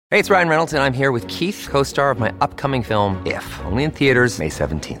Hey, it's Ryan Reynolds, and I'm here with Keith, co-star of my upcoming film, If, only in theaters May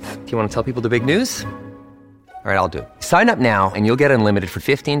 17th. Do you want to tell people the big news? All right, I'll do it. Sign up now and you'll get unlimited for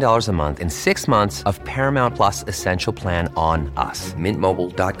 $15 a month and 6 months of Paramount Plus Essential Plan on us.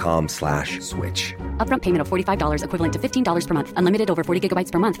 MintMobile.com/switch. Upfront payment of $45 equivalent to $15 per month. Unlimited over 40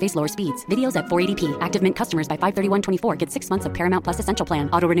 gigabytes per month. Face lower speeds. Videos at 480p. Active Mint customers by 531.24 get 6 months of Paramount Plus Essential Plan.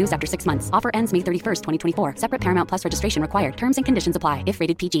 Auto renews after 6 months. Offer ends May 31st, 2024. Separate Paramount Plus registration required. Terms and conditions apply if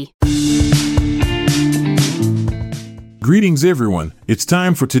rated PG. Greetings, everyone. It's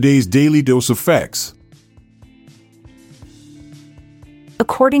time for today's Daily Dose of Facts.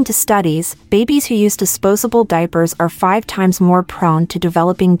 According to studies, babies who use disposable diapers are 5 times more prone to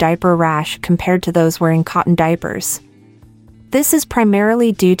developing diaper rash compared to those wearing cotton diapers. This is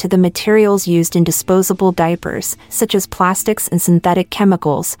primarily due to the materials used in disposable diapers, such as plastics and synthetic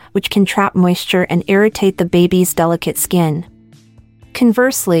chemicals, which can trap moisture and irritate the baby's delicate skin.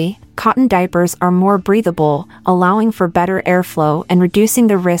 Conversely, cotton diapers are more breathable, allowing for better airflow and reducing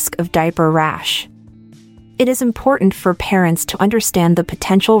the risk of diaper rash. It is important for parents to understand the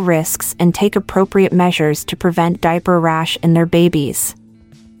potential risks and take appropriate measures to prevent diaper rash in their babies.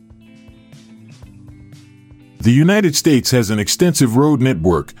 The United States has an extensive road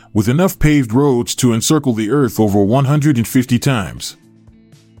network, with enough paved roads to encircle the Earth over 150 times.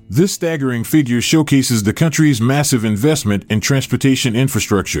 This staggering figure showcases the country's massive investment in transportation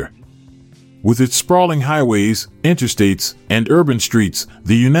infrastructure. With its sprawling highways, interstates, and urban streets,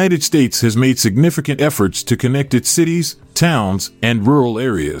 the United States has made significant efforts to connect its cities, towns, and rural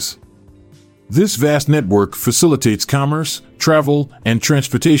areas. This vast network facilitates commerce, travel, and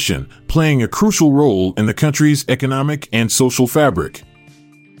transportation, playing a crucial role in the country's economic and social fabric.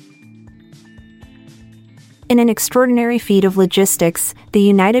 In an extraordinary feat of logistics, the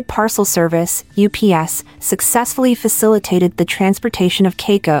United Parcel Service, UPS, successfully facilitated the transportation of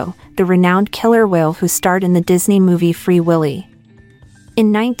Keiko, the renowned killer whale who starred in the Disney movie Free Willy.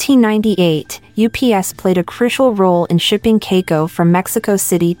 In 1998, UPS played a crucial role in shipping Keiko from Mexico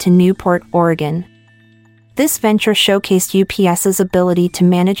City to Newport, Oregon. This venture showcased UPS's ability to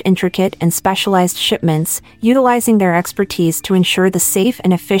manage intricate and specialized shipments, utilizing their expertise to ensure the safe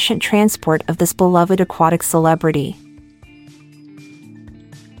and efficient transport of this beloved aquatic celebrity.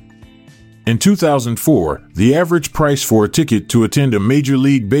 In 2004, the average price for a ticket to attend a Major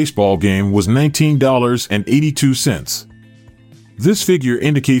League Baseball game was $19.82. This figure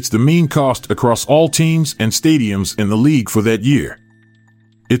indicates the mean cost across all teams and stadiums in the league for that year.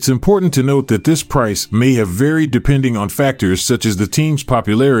 It's important to note that this price may have varied depending on factors such as the team's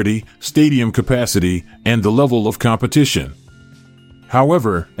popularity, stadium capacity, and the level of competition.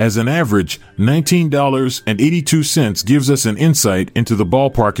 However, as an average, $19.82 gives us an insight into the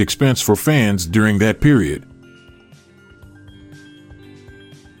ballpark expense for fans during that period.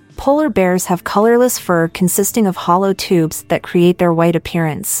 Polar bears have colorless fur consisting of hollow tubes that create their white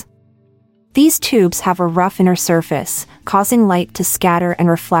appearance. These tubes have a rough inner surface, causing light to scatter and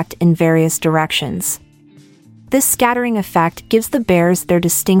reflect in various directions. This scattering effect gives the bears their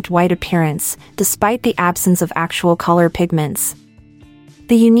distinct white appearance, despite the absence of actual color pigments.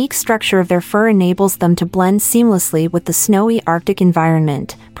 The unique structure of their fur enables them to blend seamlessly with the snowy Arctic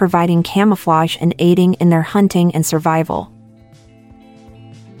environment, providing camouflage and aiding in their hunting and survival.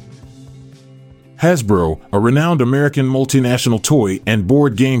 Hasbro, a renowned American multinational toy and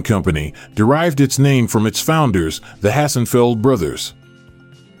board game company, derived its name from its founders, the Hassenfeld brothers.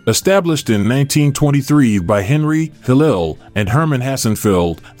 Established in 1923 by Henry, Hillel, and Herman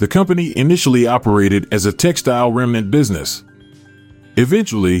Hassenfeld, the company initially operated as a textile remnant business.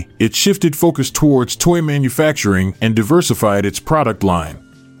 Eventually, it shifted focus towards toy manufacturing and diversified its product line.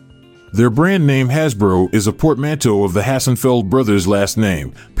 Their brand name Hasbro is a portmanteau of the Hassenfeld brothers' last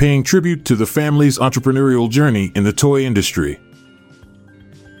name, paying tribute to the family's entrepreneurial journey in the toy industry.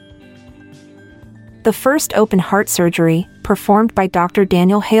 The first open heart surgery, performed by Dr.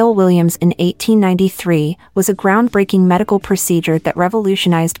 Daniel Hale Williams in 1893, was a groundbreaking medical procedure that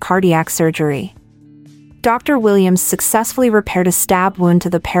revolutionized cardiac surgery. Dr. Williams successfully repaired a stab wound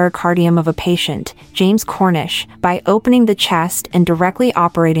to the pericardium of a patient, James Cornish, by opening the chest and directly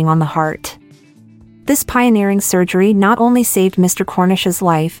operating on the heart. This pioneering surgery not only saved Mr. Cornish's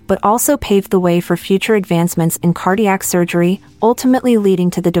life but also paved the way for future advancements in cardiac surgery, ultimately leading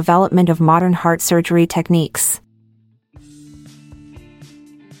to the development of modern heart surgery techniques.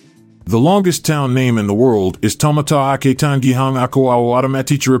 The longest town name in the world is Tomata Ake Tangihang Ako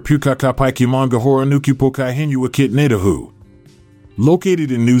Awatamatichara Pukaka Paikimanga Horanuki Pokai Hinua Nedahu.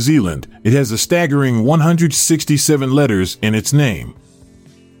 Located in New Zealand, it has a staggering 167 letters in its name.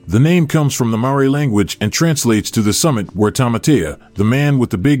 The name comes from the Maori language and translates to the summit where Tamatea, the man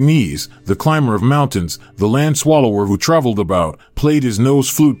with the big knees, the climber of mountains, the land swallower who traveled about, played his nose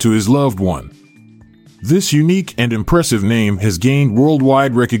flute to his loved one. This unique and impressive name has gained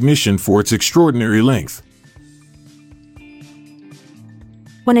worldwide recognition for its extraordinary length.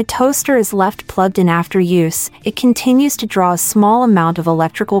 When a toaster is left plugged in after use, it continues to draw a small amount of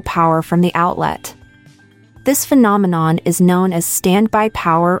electrical power from the outlet. This phenomenon is known as standby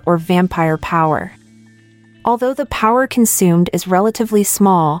power or vampire power. Although the power consumed is relatively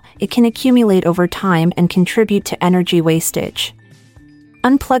small, it can accumulate over time and contribute to energy wastage.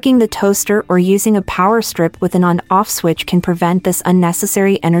 Unplugging the toaster or using a power strip with an on-off switch can prevent this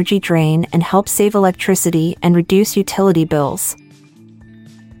unnecessary energy drain and help save electricity and reduce utility bills.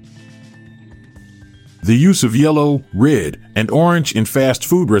 The use of yellow, red, and orange in fast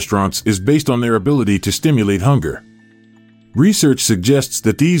food restaurants is based on their ability to stimulate hunger. Research suggests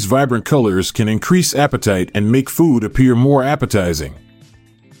that these vibrant colors can increase appetite and make food appear more appetizing.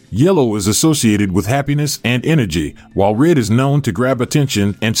 Yellow is associated with happiness and energy, while red is known to grab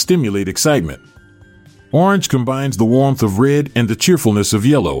attention and stimulate excitement. Orange combines the warmth of red and the cheerfulness of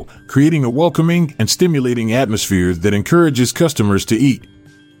yellow, creating a welcoming and stimulating atmosphere that encourages customers to eat.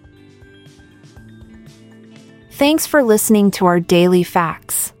 Thanks for listening to our Daily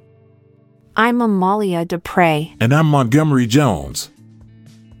Facts. I'm Amalia Dupre. And I'm Montgomery Jones.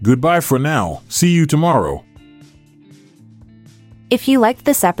 Goodbye for now. See you tomorrow. If you liked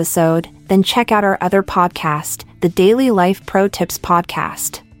this episode, then check out our other podcast, the Daily Life Pro Tips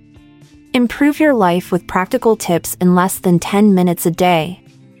Podcast. Improve your life with practical tips in less than 10 minutes a day.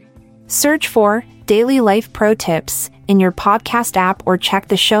 Search for Daily Life Pro Tips in your podcast app or check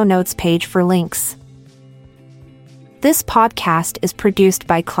the show notes page for links. This podcast is produced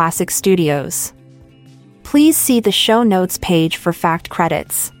by Classic Studios. Please see the show notes page for fact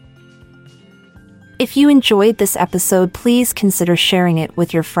credits. If you enjoyed this episode, please consider sharing it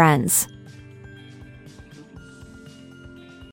with your friends.